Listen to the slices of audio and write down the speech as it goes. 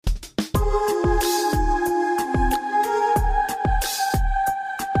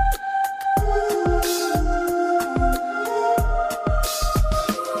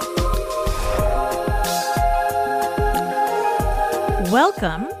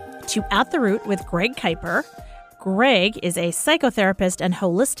Welcome to At the Root with Greg Kuiper. Greg is a psychotherapist and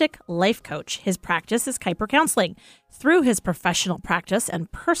holistic life coach. His practice is Kuiper Counseling. Through his professional practice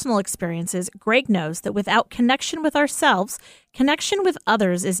and personal experiences, Greg knows that without connection with ourselves, connection with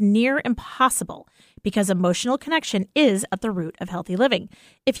others is near impossible because emotional connection is at the root of healthy living.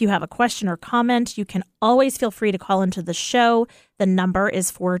 If you have a question or comment, you can always feel free to call into the show. The number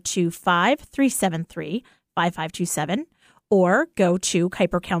is 425-373-5527, or go to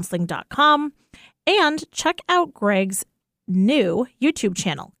kuipercounseling.com and check out Greg's new YouTube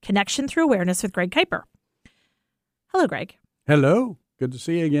channel, Connection Through Awareness with Greg Kuiper. Hello, Greg. Hello. Good to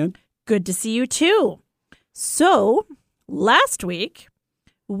see you again. Good to see you too. So, last week,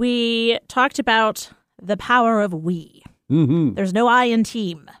 we talked about the power of we. Mm-hmm. There's no I in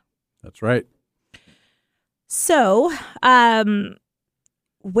team. That's right. So,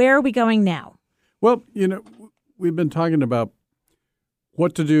 where are we going now? Well, we've been talking about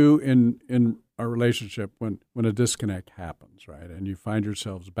what to do in a relationship when a disconnect happens, right? And you find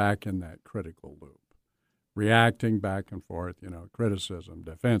yourselves back in that critical loop, reacting back and forth, criticism,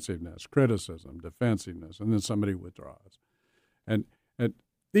 defensiveness, and then somebody withdraws. And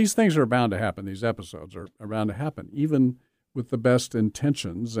these things are bound to happen. These episodes are bound to happen, even with the best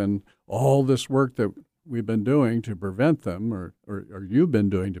intentions and all this work that we've been doing to prevent them, or you've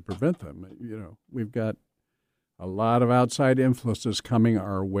been doing to prevent them. We've got a lot of outside influences coming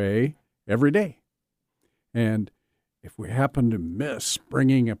our way every day. And if we happen to miss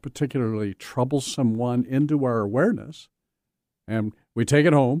bringing a particularly troublesome one into our awareness, and we take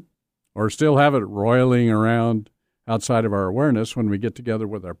it home or still have it roiling around outside of our awareness when we get together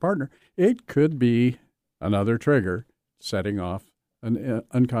with our partner, it could be another trigger setting off an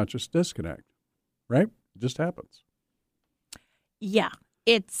unconscious disconnect, right? It just happens. Yeah,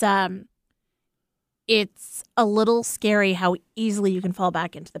 it's a little scary how easily you can fall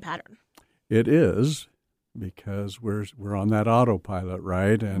back into the pattern. It is, because we're on that autopilot,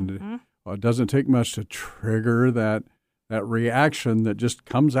 right? And it doesn't take much to trigger that reaction that just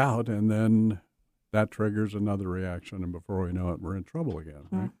comes out, and then that triggers another reaction, and before we know it, we're in trouble again,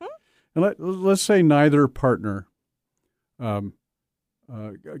 right? And let's say neither partner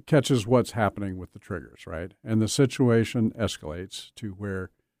catches what's happening with the triggers, right? And the situation escalates to where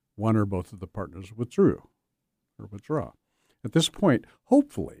one or both of the partners withdraw. At this point,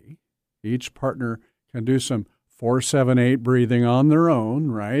 hopefully, each partner can do some 4-7-8 breathing on their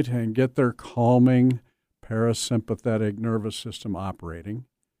own, right, and get their calming parasympathetic nervous system operating,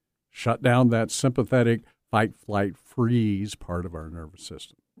 shut down that sympathetic fight, flight, freeze part of our nervous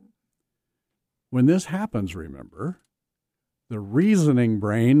system. When this happens, remember, the reasoning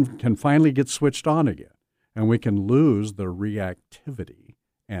brain can finally get switched on again, and we can lose the reactivity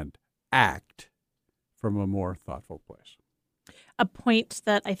and act from a more thoughtful place. A point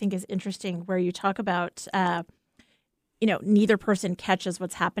that I think is interesting where you talk about, neither person catches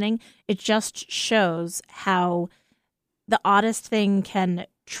what's happening. It just shows how the oddest thing can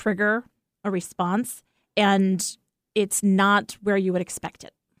trigger a response, and it's not where you would expect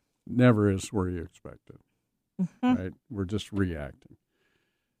it. Never is where you expect it, right? We're just reacting.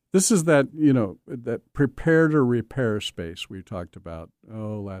 This is that prepare to repair space we talked about,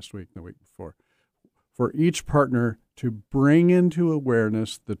 last week and the week before. For each partner to bring into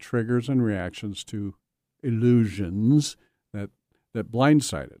awareness the triggers and reactions to illusions that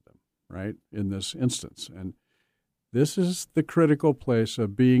blindsided them, right, in this instance. And this is the critical place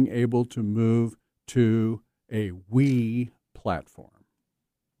of being able to move to a we platform,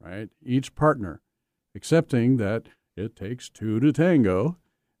 right? Each partner accepting that it takes two to tango,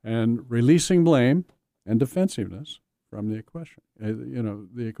 and releasing blame and defensiveness from the equation.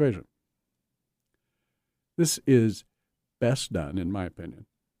 The equation. This is best done, in my opinion,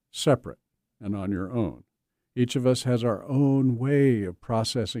 separate and on your own. Each of us has our own way of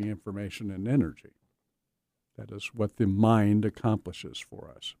processing information and energy. That is what the mind accomplishes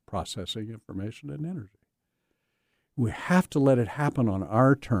for us, processing information and energy. We have to let it happen on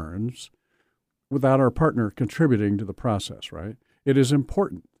our terms without our partner contributing to the process, right? It is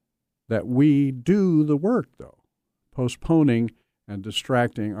important that we do the work, though. Postponing and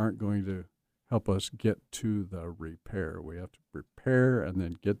distracting aren't going to help us get to the repair. We have to prepare and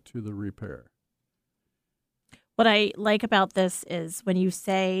then get to the repair. What I like about this is when you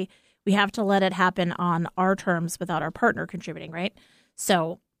say we have to let it happen on our terms without our partner contributing, right?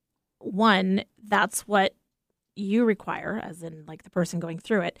 So, one, that's what you require, as in like the person going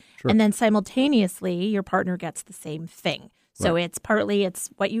through it. Sure. And then simultaneously, your partner gets the same thing. So Right. it's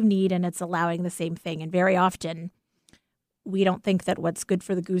what you need, and it's allowing the same thing. And very often, we don't think that what's good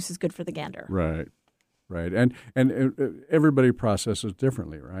for the goose is good for the gander. Right. right? And everybody processes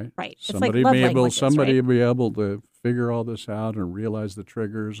differently, right? Right. It's Somebody like love be able languages, somebody right? be able to figure all this out and realize the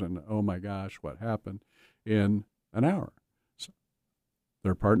triggers and oh my gosh, what happened in an hour. So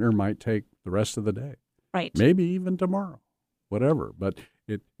their partner might take the rest of the day, Right. maybe even tomorrow, whatever. But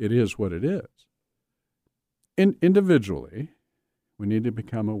it is what it is. Individually, we need to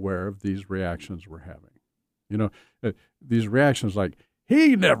become aware of these reactions we're having. You know, these reactions like,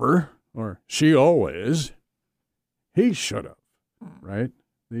 he never, or she always, he should have, right?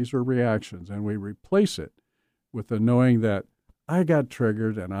 These are reactions, and we replace it with the knowing that I got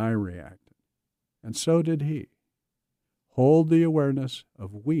triggered and I reacted, and so did he. Hold the awareness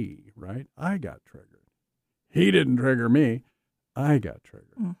of we, right? I got triggered. He didn't trigger me. I got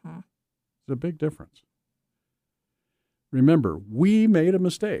triggered. Mm-hmm. It's a big difference. Remember, we made a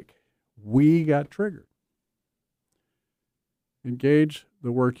mistake. We got triggered. Engage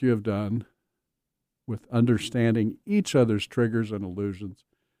the work you have done with understanding each other's triggers and illusions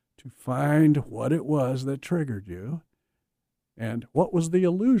to find what it was that triggered you and what was the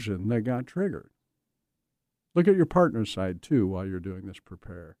illusion that got triggered. Look at your partner's side, too, while you're doing this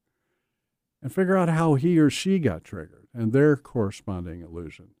prepare. And figure out how he or she got triggered and their corresponding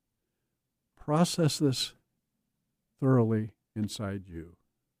illusion. Process this thoroughly inside you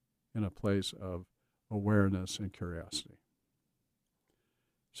in a place of awareness and curiosity.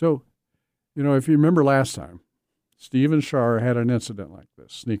 So, you know, if you remember last time, Steve and Shar had an incident like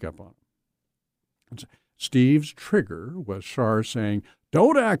this, sneak up on him. Steve's trigger was Shar saying,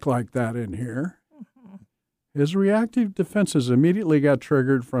 "Don't act like that in here." His reactive defenses immediately got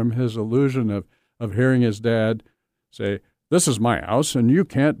triggered from his illusion of hearing his dad say, "This is my house, and you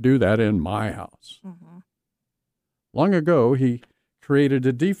can't do that in my house." Mm-hmm. Long ago, he created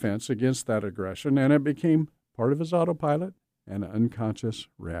a defense against that aggression, and it became part of his autopilot and unconscious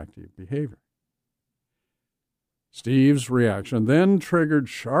reactive behavior. Steve's reaction then triggered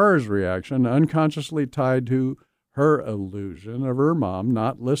Shar's reaction, unconsciously tied to her illusion of her mom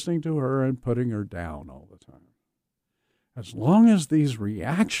not listening to her and putting her down all the time. As long as these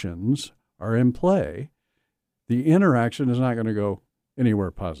reactions are in play, the interaction is not going to go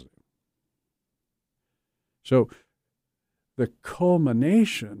anywhere positive. So the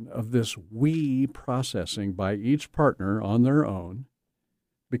culmination of this we processing by each partner on their own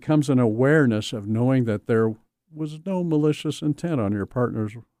becomes an awareness of knowing that there was no malicious intent on your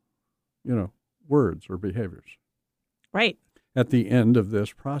partner's, words or behaviors. Right. At the end of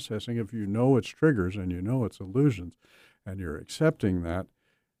this processing, if you know its triggers and you know its illusions and you're accepting that,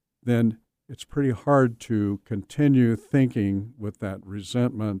 then it's pretty hard to continue thinking with that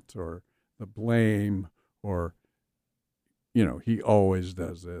resentment or the blame or, he always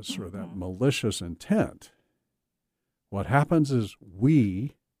does this or that malicious intent. What happens is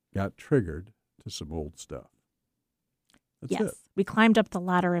we got triggered to some old stuff. That's yes. it. We climbed up the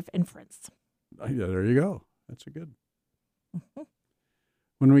ladder of inference. Yeah, there you go. That's a good. Mm-hmm.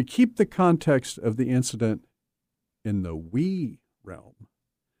 When we keep the context of the incident in the we realm,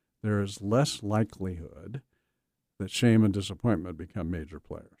 there is less likelihood that shame and disappointment become major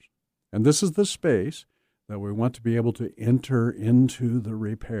players. And this is the space that we want to be able to enter into the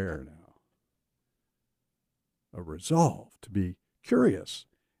repair now. A resolve to be curious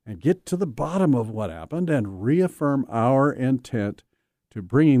and get to the bottom of what happened and reaffirm our intent to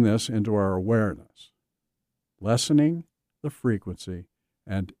bringing this into our awareness, lessening the frequency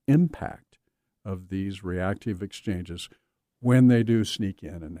and impact of these reactive exchanges when they do sneak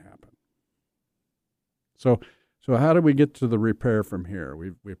in and happen. So how do we get to the repair from here?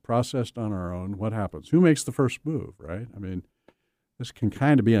 We've processed on our own. What happens? Who makes the first move, right? I mean, this can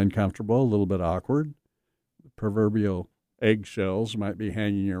kind of be uncomfortable, a little bit awkward. The proverbial eggshells might be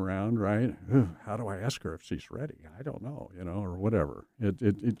hanging around, right? How do I ask her if she's ready? I don't know, or whatever.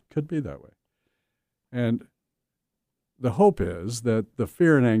 It could be that way. And the hope is that the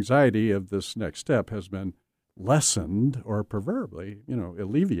fear and anxiety of this next step has been lessened or proverbially,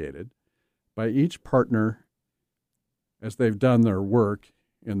 alleviated by each partner as they've done their work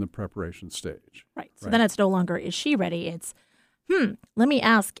in the preparation stage. Right. So then it's no longer, is she ready? It's, let me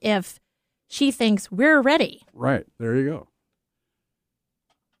ask if she thinks we're ready. Right. There you go.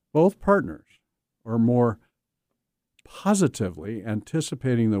 Both partners are more positively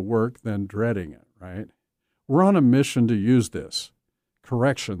anticipating the work than dreading it, right? We're on a mission to use this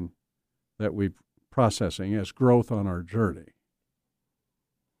correction that we're processing as growth on our journey.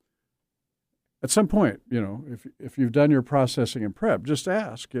 At some point, if you've done your processing and prep, just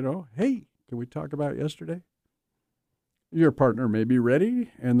ask, hey, can we talk about yesterday? Your partner may be ready,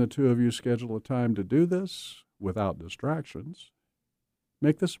 and the two of you schedule a time to do this without distractions.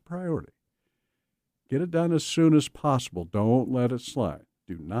 Make this a priority. Get it done as soon as possible. Don't let it slide.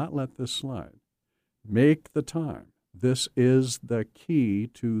 Do not let this slide. Make the time. This is the key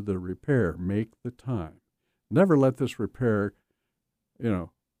to the repair. Make the time. Never let this repair,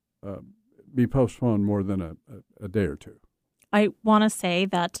 be postponed more than a day or two. I want to say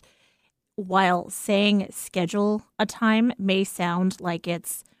that while saying schedule a time may sound like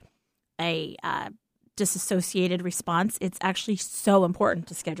it's a disassociated response, it's actually so important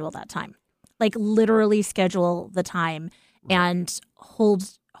to schedule that time. Like literally schedule the time and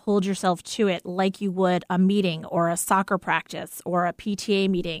hold yourself to it like you would a meeting or a soccer practice or a PTA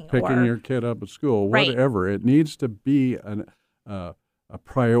meeting. Picking your kid up at school, whatever. Right. It needs to be a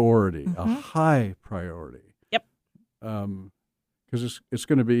priority, a high priority. Yep. Because it's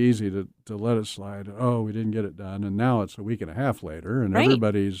going to be easy to let it slide. Oh, we didn't get it done, and now it's a week and a half later, and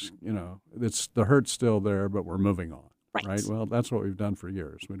everybody's, it's the hurt's still there, but we're moving on. Right? Well, that's what we've done for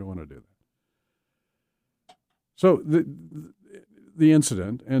years. We don't want to do that. So the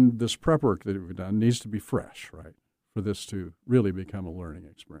incident and this prep work that we've done needs to be fresh, right, for this to really become a learning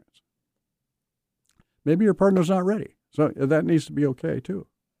experience. Maybe your partner's not ready, so that needs to be okay too.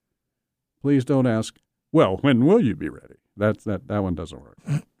 Please don't ask, well, when will you be ready? That one doesn't work.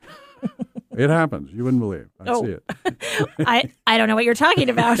 It happens. You wouldn't believe. I see it. I don't know what you're talking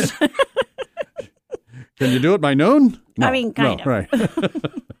about. Can you do it by noon? No, I mean, kind of. Right.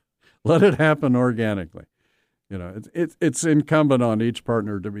 Let it happen organically. It's incumbent on each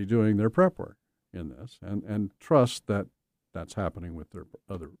partner to be doing their prep work in this and trust that that's happening with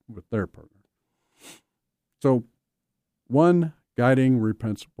their partner. So one guiding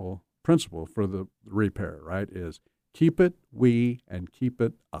principle for the repair, right, is keep it we and keep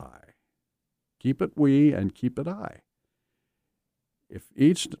it I. Keep it we and keep it I. If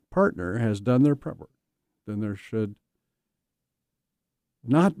each partner has done their prep work, then there should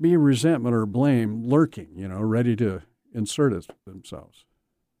not be resentment or blame lurking, ready to insert themselves.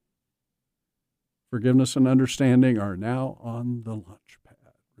 Forgiveness and understanding are now on the launch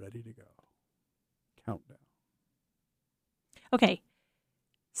pad, ready to go. Countdown. Okay.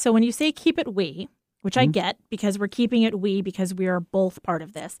 So when you say keep it we, which I get because we're keeping it we because we are both part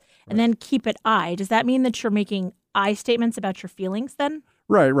of this, and then keep it I, does that mean that you're making I statements about your feelings then?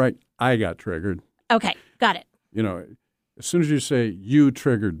 Right. I got triggered. Okay. Got it. As soon as you say you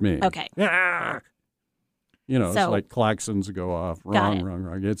triggered me. Okay. It's like klaxons go off.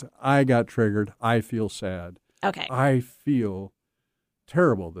 Wrong. It's I got triggered. I feel sad. Okay. I feel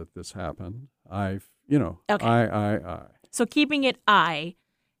terrible that this happened. Okay. I. So keeping it I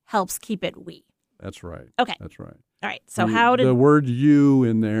helps keep it we. That's right. Okay. That's right. All right. So the word you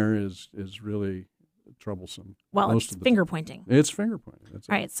in there is really troublesome. Well, it's finger pointing. It's finger pointing. That's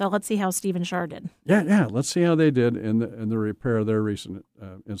all right. So let's see how Steve and Shar did. Yeah. Let's see how they did in the repair of their recent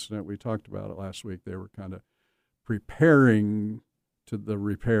incident. We talked about it last week. They were kind of preparing to the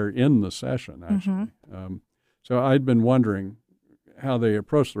repair in the session, actually. So I'd been wondering how they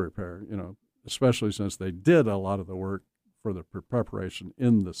approached the repair, especially since they did a lot of the work for the preparation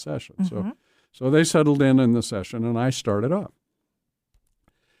in the session. So they settled in the session, and I started off.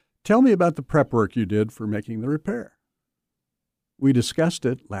 Tell me about the prep work you did for making the repair. We discussed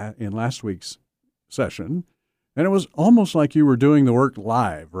it in last week's session, and it was almost like you were doing the work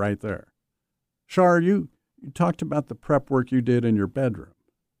live right there. Shar, you talked about the prep work you did in your bedroom,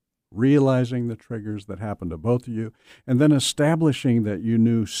 realizing the triggers that happened to both of you, and then establishing that you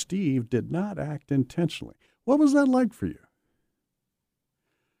knew Steve did not act intentionally. What was that like for you?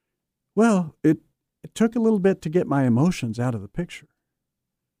 Well, it took a little bit to get my emotions out of the picture.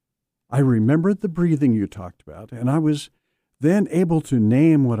 I remembered the breathing you talked about, and I was then able to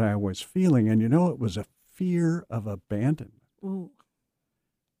name what I was feeling, and it was a fear of abandonment. Ooh.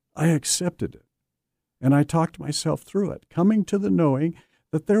 I accepted it, and I talked myself through it, coming to the knowing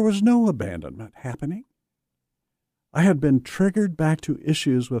that there was no abandonment happening. I had been triggered back to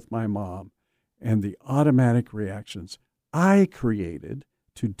issues with my mom and the automatic reactions I created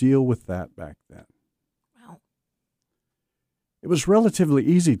to deal with that back then. Wow. It was relatively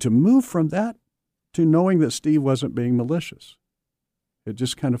easy to move from that to knowing that Steve wasn't being malicious. It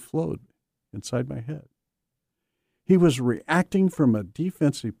just kind of flowed inside my head. He was reacting from a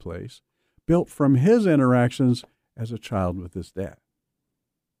defensive place built from his interactions as a child with his dad.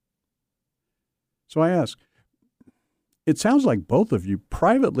 So I asked, it sounds like both of you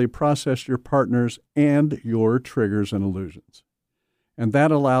privately processed your partners and your triggers and illusions. And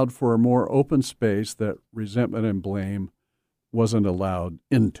that allowed for a more open space that resentment and blame wasn't allowed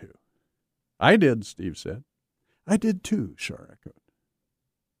into. I did, Steve said. I did too, Shar echoed.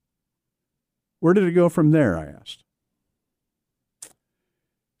 Where did it go from there, I asked.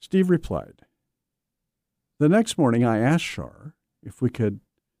 Steve replied, The next morning, I asked Shar if we could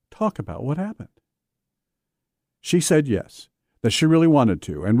talk about what happened. She said yes, that she really wanted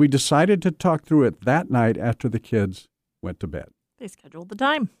to, and we decided to talk through it that night after the kids went to bed. They scheduled the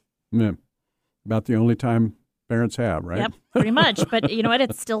time. Yeah. About the only time parents have, right? Yep, pretty much. But you know what?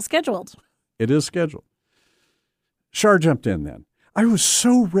 It's still scheduled. It is scheduled. Shar jumped in then. I was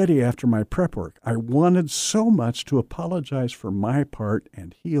so ready after my prep work. I wanted so much to apologize for my part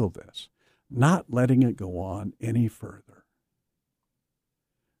and heal this, not letting it go on any further.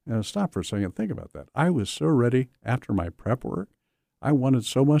 Now, stop for a second and think about that. I was so ready after my prep work. I wanted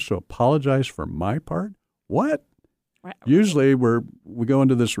so much to apologize for my part. What? Right. Usually we go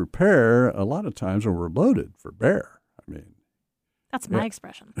into this repair a lot of times when we're loaded for bear. I mean, that's my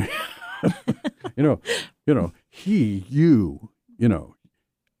expression.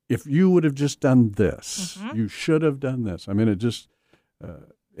 If you would have just done this, you should have done this. I mean, it just,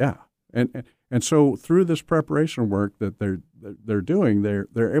 yeah. And so through this preparation work that they're doing,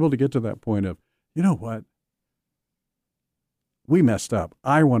 they're able to get to that point of, you know what? We messed up.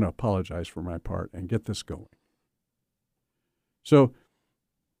 I want to apologize for my part and get this going. So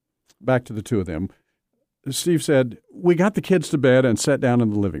back to the two of them. Steve said, we got the kids to bed and sat down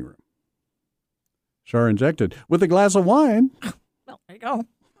in the living room. Shar injected, with a glass of wine. Well, there you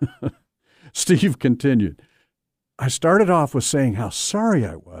go. Steve continued, I started off with saying how sorry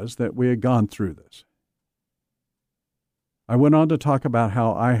I was that we had gone through this. I went on to talk about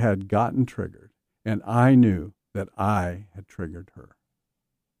how I had gotten triggered, and I knew that I had triggered her.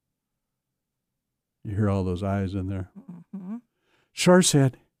 You hear all those eyes in there? Mm-hmm. Shar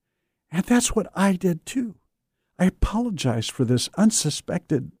said, and that's what I did too. I apologized for this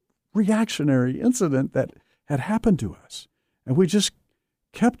unsuspected reactionary incident that had happened to us, and we just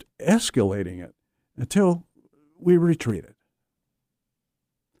kept escalating it until we retreated.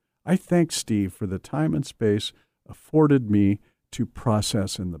 I thank Steve for the time and space afforded me to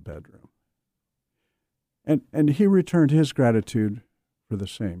process in the bedroom. And he returned his gratitude for the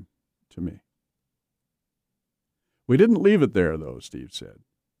same to me. We didn't leave it there, though, Steve said.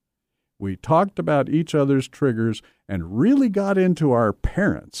 We talked about each other's triggers and really got into our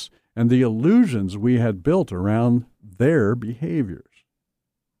parents and the illusions we had built around their behaviors.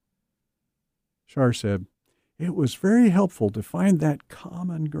 Shar said, it was very helpful to find that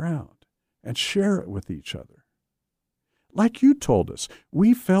common ground and share it with each other. Like you told us,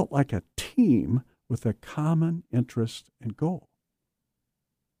 we felt like a team with a common interest and goal.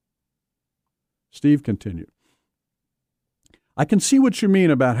 Steve continued, I can see what you mean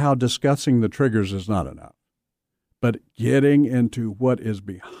about how discussing the triggers is not enough, but getting into what is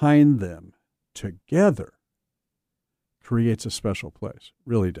behind them together creates a special place,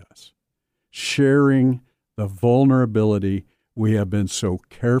 really does. Sharing the vulnerability we have been so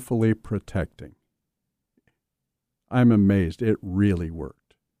carefully protecting. I'm amazed it really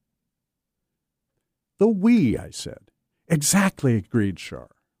worked. The we, I said. Exactly, agreed Shar.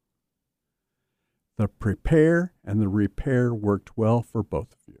 The prepare and the repair worked well for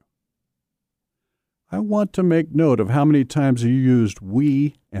both of you. I want to make note of how many times you used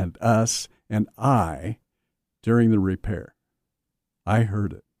we and us and I during the repair. I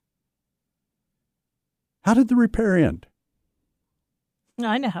heard it. How did the repair end?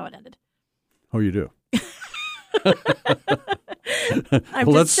 I know how it ended. Oh, you do?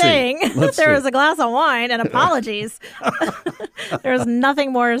 I'm just saying there was a glass of wine and apologies. There's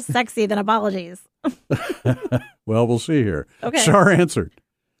nothing more sexy than apologies. Well, we'll see here. Okay. Shar answered.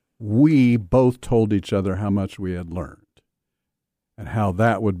 We both told each other how much we had learned and how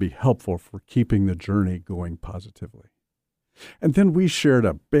that would be helpful for keeping the journey going positively. And then we shared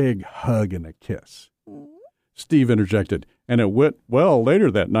a big hug and a kiss. Steve interjected, and it went well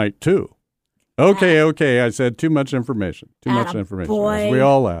later that night, too. Okay, I said too much information. Boy. We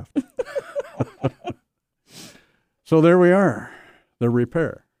all laughed. So there we are, the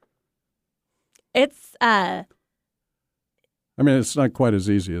repair. It's, I mean, it's not quite as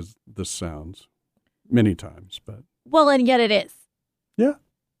easy as this sounds many times, but. Well, and yet it is. Yeah.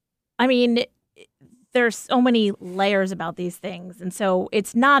 I mean, there's so many layers about these things, and so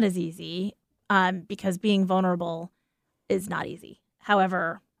it's not as easy because being vulnerable is not easy.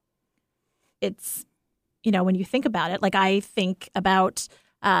 However, it's, when you think about it, like I think about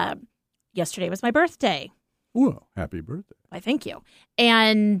yesterday was my birthday. Well, happy birthday. Why, thank you.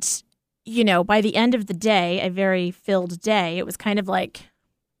 And, by the end of the day, a very filled day, it was kind of like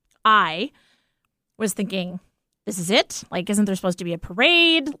I was thinking, this is it? Like, isn't there supposed to be a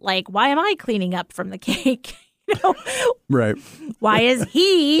parade? Like, why am I cleaning up from the cake? Right. Why is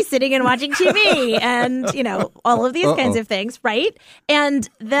he sitting and watching TV? And, all of these kinds of things, right? And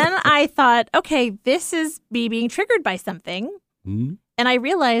then I thought, okay, this is me being triggered by something. Mm-hmm. And I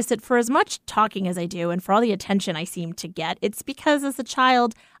realized that for as much talking as I do and for all the attention I seem to get, it's because as a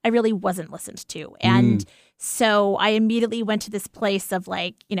child, I really wasn't listened to. And so I immediately went to this place of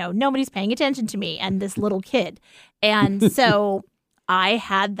nobody's paying attention to me and this little kid. And so I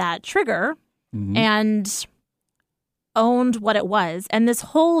had that trigger and owned what it was. And this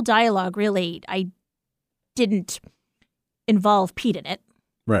whole dialogue really, I didn't involve Pete in it.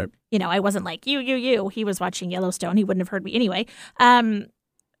 Right. I wasn't like, you. He was watching Yellowstone. He wouldn't have heard me anyway.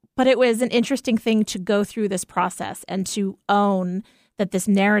 But it was an interesting thing to go through this process and to own that this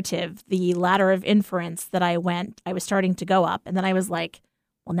narrative, the ladder of inference that I was starting to go up. And then I was like,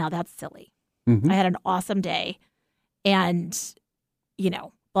 well, now that's silly. I had an awesome day and,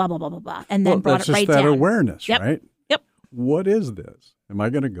 blah, blah, blah, blah, blah. And then brought it right down. That's just that awareness, Yep. right? Yep. What is this? Am I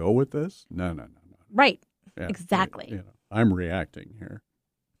going to go with this? No. Right. Yeah, Exactly. I'm reacting here.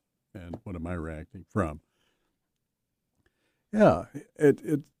 And what am I reacting from? Yeah,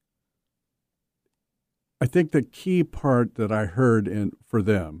 I think the key part that I heard for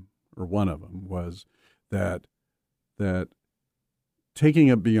them, or one of them, was that taking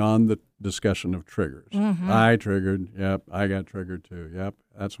it beyond the discussion of triggers. I triggered. Yep, I got triggered too. Yep,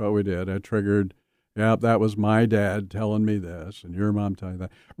 that's what we did. I triggered. Yep, that was my dad telling me this, and your mom telling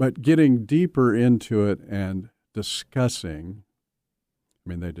that. But getting deeper into it and discussing.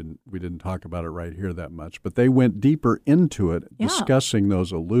 I mean, we didn't talk about it right here that much, but they went deeper into it, discussing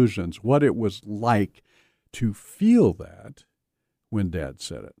those illusions, what it was like to feel that when Dad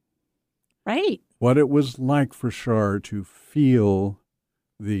said it. Right. What it was like for Shar to feel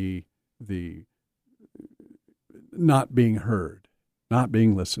the not being heard, not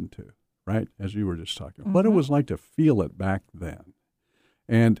being listened to, right? As you were just talking. What it was like to feel it back then.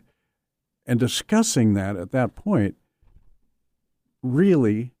 And discussing that at that point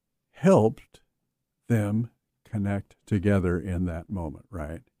really helped them connect together in that moment,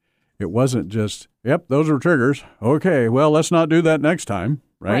 right? It wasn't just, yep, those were triggers. Okay, well, let's not do that next time,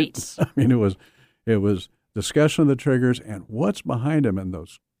 right? I mean, it was discussion of the triggers and what's behind them and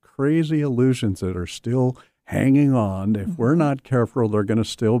those crazy illusions that are still hanging on. If we're not careful, they're going to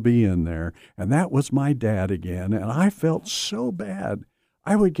still be in there. And that was my dad again, and I felt so bad.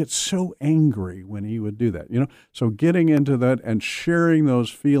 I would get so angry when he would do that, So getting into that and sharing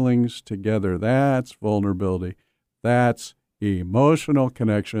those feelings together, that's vulnerability. That's emotional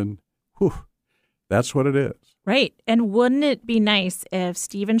connection. Whew, that's what it is. Right. And wouldn't it be nice if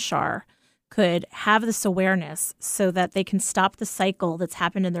Steve and Shar could have this awareness so that they can stop the cycle that's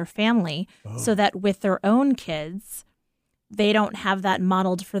happened in their family so that with their own kids, they don't have that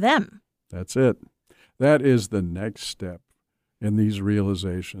modeled for them. That's it. That is the next step in these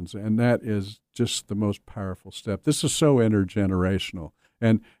realizations, and that is just the most powerful step. This is so intergenerational,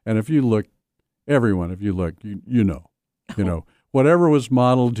 and if you look, everyone, if you look, you know, whatever was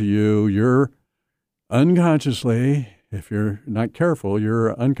modeled to you, you're unconsciously, if you're not careful,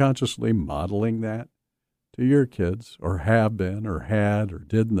 you're unconsciously modeling that to your kids, or have been, or had, or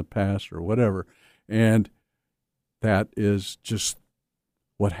did in the past, or whatever, and that is just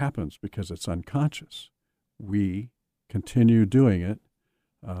what happens because it's unconscious. We continue doing it,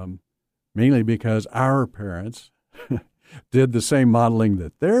 mainly because our parents did the same modeling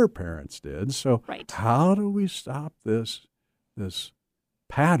that their parents did. So how do we stop this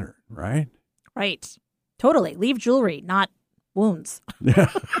pattern, right? Right. Totally. Leave jewelry, not wounds. Yeah.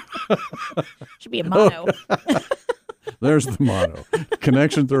 Should be a motto. There's the motto.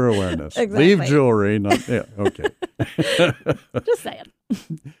 Connection through awareness. Exactly. Leave jewelry, not, yeah, okay. Just saying.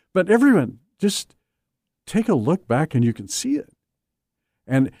 But everyone, just take a look back and you can see it.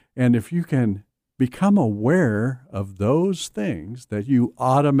 And if you can become aware of those things that you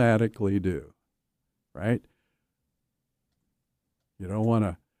automatically do, right? You don't want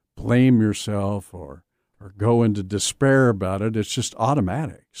to blame yourself or go into despair about it. It's just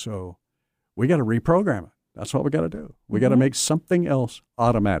automatic. So we got to reprogram it. That's what we got to do. We got to make something else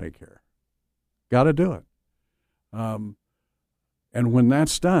automatic here. Got to do it. And when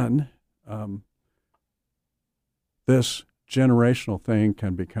that's done, this generational thing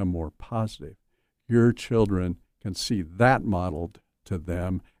can become more positive. Your children can see that modeled to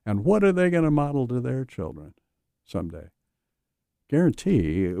them. And what are they going to model to their children someday?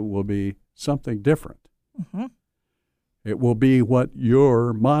 Guarantee it will be something different. It will be what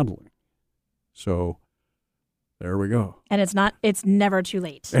you're modeling. So there we go. And it's never too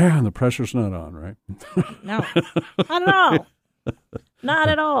late. Yeah, and the pressure's not on, right? No, not at all. Not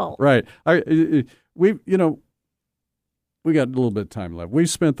at all. Right. we got a little bit of time left. We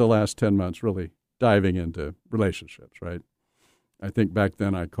spent the last 10 months really diving into relationships, right? I think back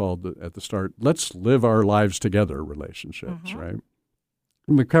then I called at the start, let's live our lives together relationships, right?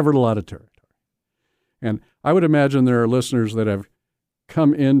 And we covered a lot of territory. And I would imagine there are listeners that have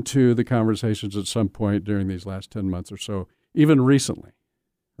come into the conversations at some point during these last 10 months or so, even recently,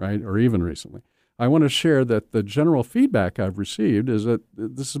 right? Or even recently. I want to share that the general feedback I've received is that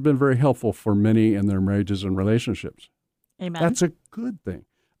this has been very helpful for many in their marriages and relationships. Amen. That's a good thing.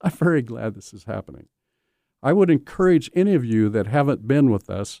 I'm very glad this is happening. I would encourage any of you that haven't been with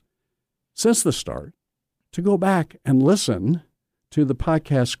us since the start to go back and listen to the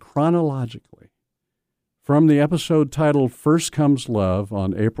podcast chronologically from the episode titled First Comes Love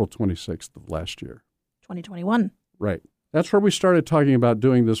on April 26th of last year. 2021. Right. That's where we started talking about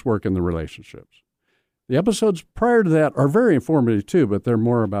doing this work in the relationships. The episodes prior to that are very informative too, but they're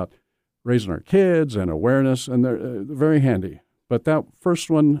more about raising our kids and awareness, and they're very handy. But that first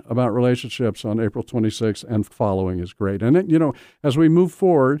one about relationships on April 26th and following is great. And, as we move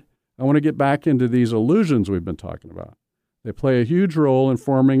forward, I want to get back into these illusions we've been talking about. They play a huge role in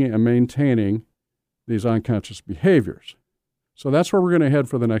forming and maintaining these unconscious behaviors. So that's where we're going to head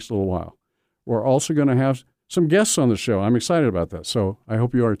for the next little while. We're also going to have some guests on the show. I'm excited about that. So I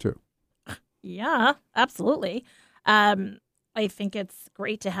hope you are too. Yeah, absolutely. I think it's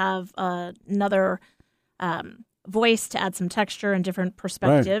great to have another voice to add some texture and different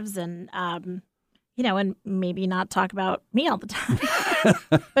perspectives, right. And and maybe not talk about me all the time,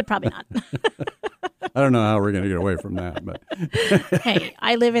 but probably not. I don't know how we're going to get away from that, but hey,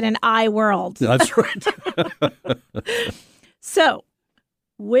 I live in an I world. That's right. So,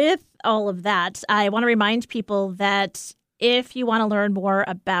 with all of that, I want to remind people that if you want to learn more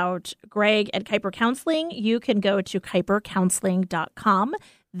about Greg and Kuiper Counseling, you can go to kuipercounseling.com.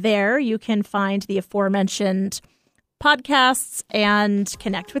 There you can find the aforementioned podcasts and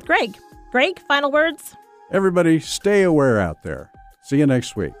connect with Greg. Greg, final words? Everybody, stay aware out there. See you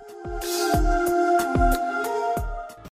next week.